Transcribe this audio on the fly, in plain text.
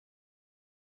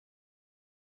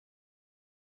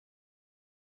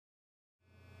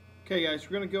Okay guys,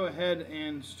 we're going to go ahead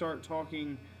and start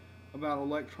talking about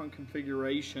electron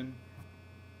configuration.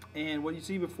 And what you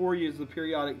see before you is the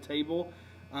periodic table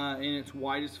in its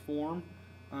widest form.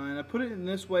 And I put it in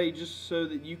this way just so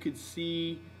that you could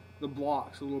see the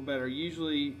blocks a little better.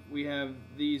 Usually we have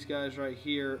these guys right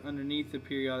here underneath the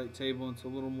periodic table and it's a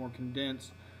little more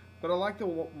condensed. But I like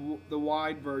the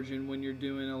wide version when you're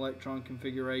doing electron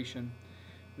configuration.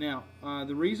 Now,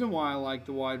 the reason why I like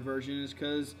the wide version is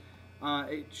because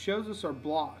it shows us our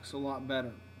blocks a lot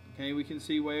better. Okay, we can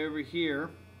see way over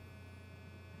here,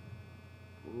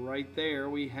 right there,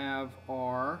 we have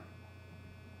our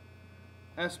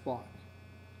S block.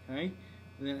 Okay,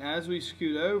 and then as we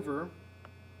scoot over,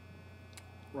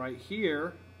 right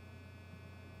here,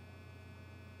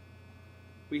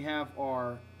 we have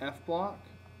our F block.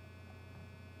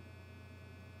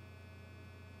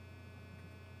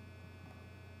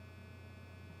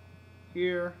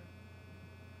 Here,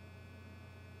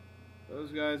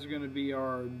 those guys are going to be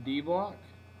our D block,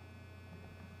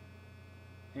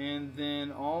 and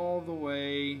then all the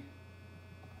way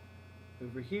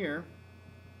over here,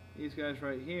 these guys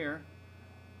right here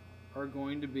are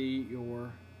going to be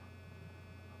your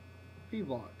P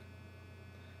block.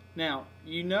 Now,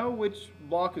 you know which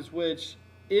block is which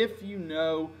if you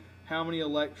know how many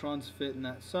electrons fit in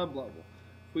that sublevel.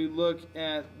 If we look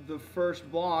at the first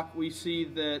block, we see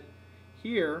that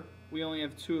here we only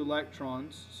have 2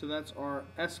 electrons, so that's our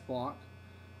S block.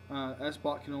 S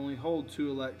block can only hold 2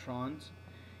 electrons.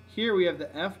 Here we have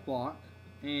the F block,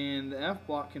 and the F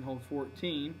block can hold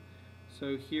 14.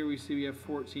 So here we see we have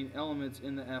 14 elements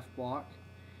in the F block.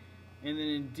 And then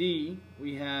in D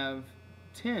we have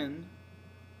 10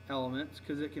 elements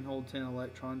because it can hold 10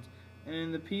 electrons. And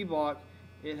in the P block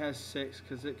it has 6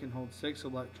 because it can hold 6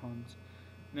 electrons.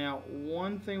 Now,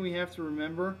 one thing we have to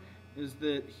remember is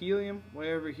that helium,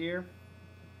 way over here,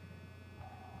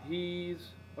 he's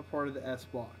a part of the S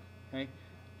block. Okay,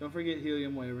 don't forget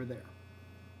helium way over there.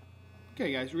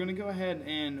 Okay guys, we're going to go ahead,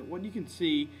 and what you can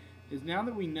see is now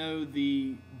that we know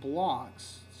the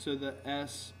blocks, so the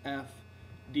S, F,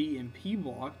 D, and P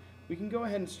block, we can go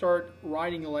ahead and start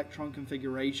writing electron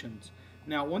configurations.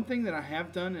 Now, one thing that I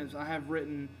have done is I have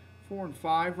written 4 and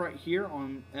 5 right here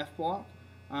on F block,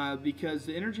 because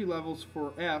the energy levels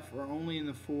for F are only in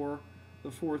the 4th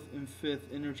and 5th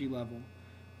energy level.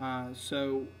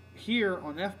 So here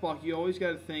on F block, you always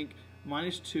got to think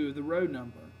 -2 of the row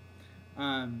number.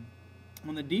 On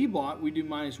the D block, we do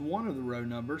 -1 of the row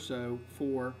number, so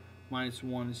 4 minus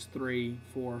 1 is 3,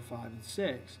 4, 5, and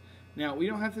 6. Now, we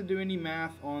don't have to do any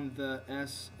math on the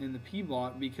S and the P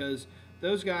block because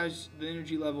those guys, the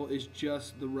energy level is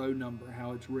just the row number,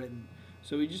 how it's written.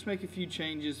 So we just make a few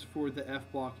changes for the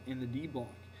F block and the D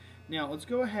block. Now let's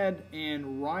go ahead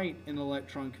and write an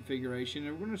electron configuration,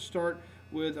 and we're going to start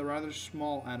with a rather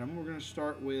small atom. We're going to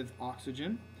start with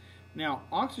oxygen. Now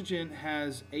oxygen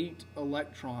has 8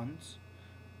 electrons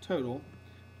total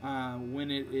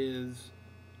when it is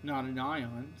not an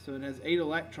ion, so it has 8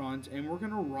 electrons, and we're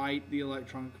going to write the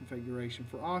electron configuration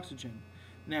for oxygen.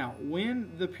 Now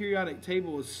when the periodic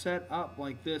table is set up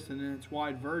like this and in its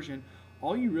wide version,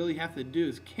 all you really have to do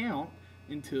is count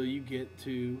until you get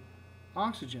to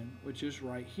oxygen, which is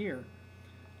right here.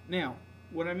 Now,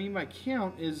 what I mean by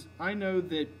count is I know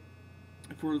that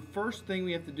for the first thing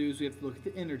we have to do is we have to look at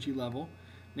the energy level.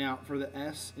 Now, for the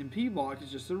S and P block,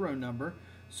 it's just the row number.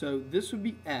 So this would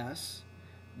be S.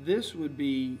 This would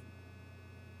be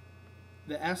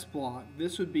the S block.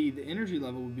 This would be, the energy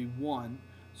level would be 1.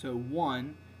 So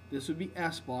 1. This would be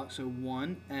S block. So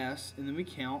 1 S, and then we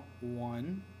count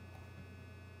 1,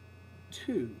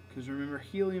 2, because remember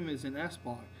helium is an S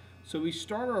block. So we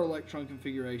start our electron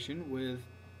configuration with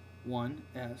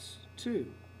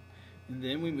 1s2, and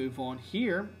then we move on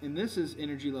here, and this is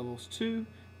energy levels 2,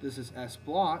 this is S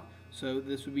block, so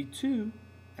this would be 2s1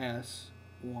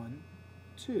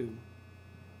 2,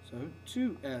 so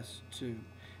 2s2,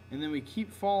 and then we keep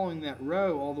following that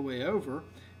row all the way over,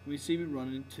 and we see we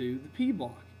run into the P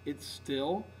block. It's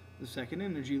still the second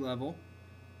energy level,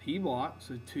 P block,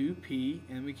 so 2p,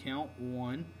 and we count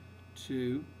 1,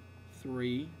 2,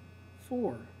 3,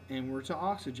 4, and we're to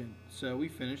oxygen, so we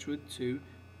finish with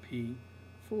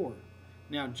 2p4.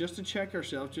 Now, just to check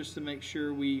ourselves, just to make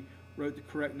sure we wrote the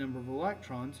correct number of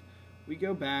electrons, we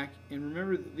go back and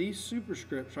remember that these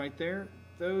superscripts right there,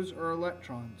 those are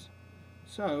electrons.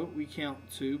 So we count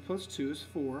 2 plus 2 is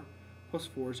 4, plus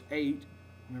 4 is 8.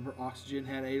 Remember, oxygen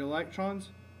had 8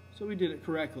 electrons, so we did it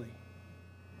correctly.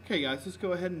 Okay guys, let's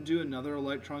go ahead and do another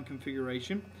electron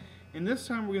configuration, and this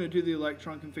time we're going to do the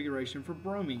electron configuration for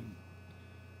bromine.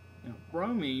 Now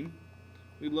bromine,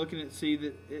 we look and see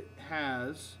that it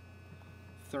has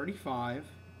 35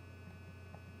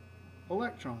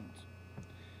 electrons.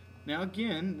 Now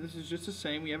again, this is just the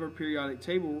same. We have our periodic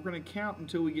table. We're going to count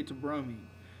until we get to bromine.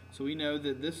 So we know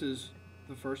that this is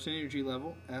the first energy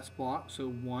level, S block, so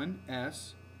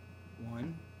 1s,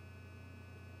 1,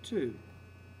 2,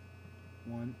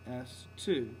 1s,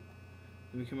 2.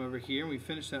 Then we come over here and we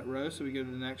finish that row, so we go to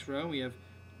the next row and we have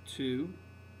 2s,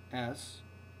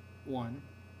 1,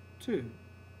 2.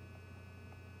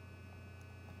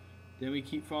 Then we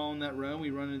keep following that row and we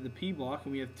run into the P block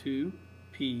and we have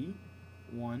 2p,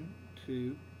 1,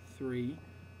 2, 3,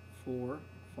 4,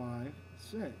 5,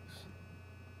 6.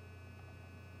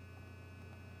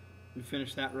 We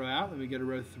finish that row out, then we go to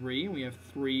row 3 and we have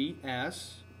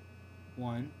 3s,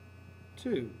 1,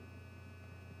 2.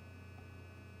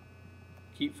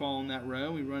 Keep following that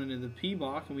row, we run into the P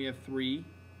block and we have 3p,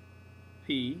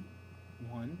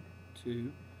 1,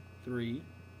 2, 3,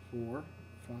 4,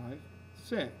 5,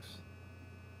 6.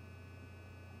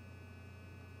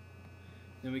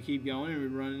 Then we keep going and we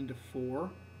run into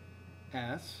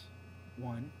 4s,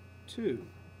 1, 2.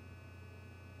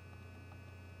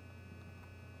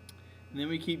 And then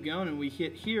we keep going and we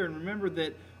hit here, and remember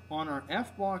that on our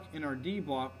F block and our D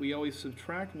block we always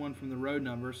subtract 1 from the row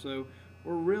number, so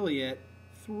we're really at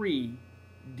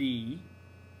 3D,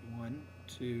 1,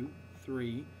 2,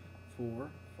 3, 4,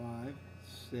 5,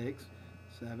 6,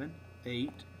 7,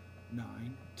 8,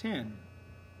 9, 10.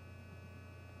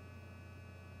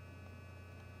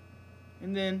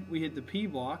 And then we hit the P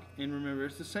block, and remember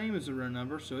it's the same as the row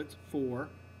number, so it's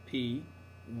 4P,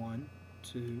 1,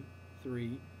 2,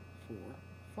 3, 4,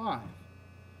 5.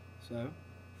 So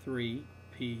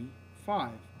 3P,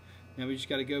 5. Now we just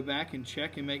got to go back and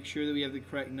check and make sure that we have the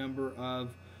correct number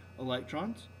of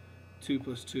electrons. 2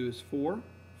 plus 2 is 4.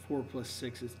 4 plus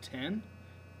 6 is 10.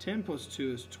 10 plus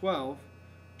 2 is 12.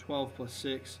 12 plus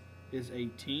 6 is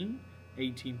 18.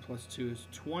 18 plus 2 is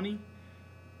 20.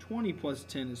 20 plus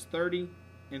 10 is 30.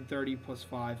 And 30 plus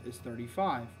 5 is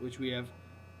 35, which we have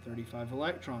 35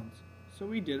 electrons. So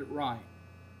we did it right.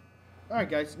 Alright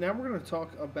guys, now we're going to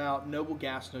talk about noble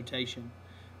gas notation.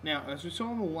 Now, as we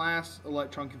saw in the last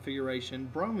electron configuration,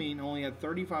 bromine only had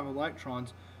 35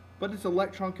 electrons, but its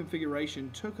electron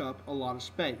configuration took up a lot of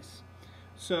space.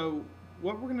 So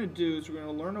what we're going to do is we're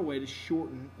going to learn a way to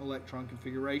shorten electron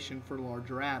configuration for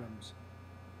larger atoms.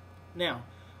 Now,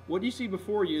 what you see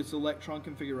before you is the electron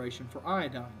configuration for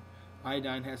iodine.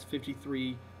 Iodine has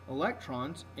 53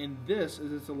 electrons, and this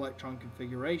is its electron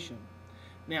configuration.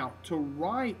 Now, to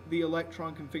write the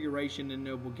electron configuration in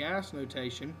noble gas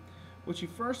notation, what you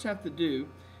first have to do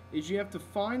is you have to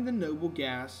find the noble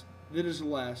gas that is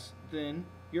less than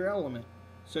your element.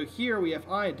 So here we have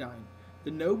iodine.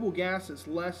 The noble gas that's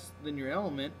less than your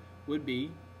element would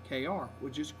be Kr,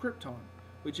 which is krypton,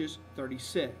 which is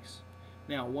 36.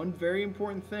 Now, one very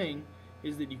important thing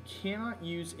is that you cannot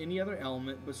use any other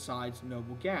element besides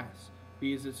noble gas,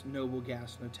 because it's noble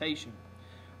gas notation.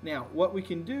 Now, what we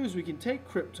can do is we can take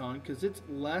krypton, because it's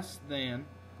less than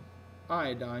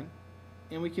iodine,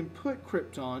 and we can put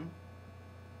krypton,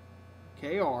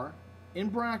 Kr, in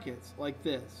brackets like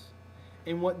this.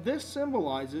 And what this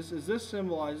symbolizes is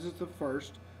the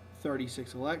first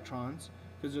 36 electrons,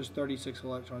 because there's 36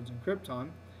 electrons in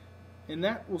krypton, and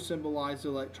that will symbolize the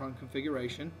electron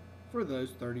configuration for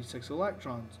those 36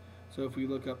 electrons. So if we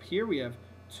look up here, we have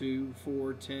 2,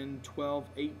 4, 10, 12,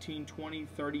 18, 20,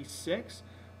 36.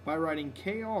 By writing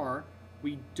Kr,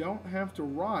 we don't have to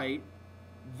write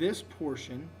this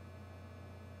portion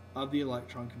of the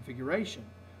electron configuration.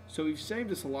 So we've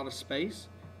saved us a lot of space,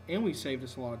 and we've saved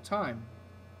us a lot of time.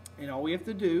 And all we have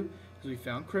to do is we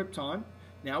found krypton.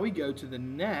 Now we go to the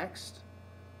next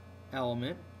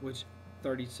element, which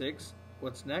 36.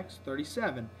 What's next?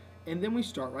 37. And then we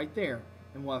start right there.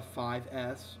 And we'll have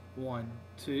 5s, 1,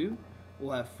 2.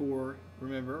 We'll have 4,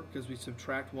 remember, because we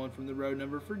subtract 1 from the row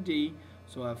number for D.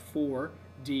 So we'll have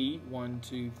 4D, 1,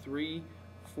 2, 3,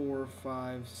 4,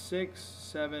 5, 6,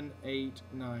 7, 8,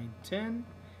 9, 10.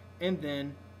 And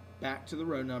then back to the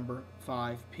row number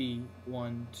 5P,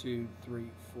 1, 2,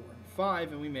 3, 4, and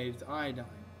 5. And we made it to iodine.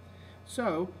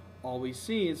 So all we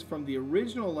see is from the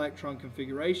original electron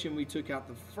configuration, we took out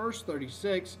the first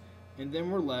 36, and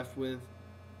then we're left with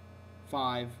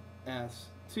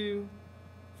 5s2,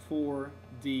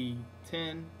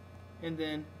 4d10, and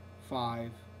then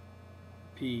 5p5.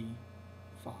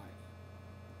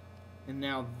 And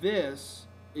now this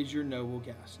is your noble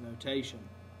gas notation.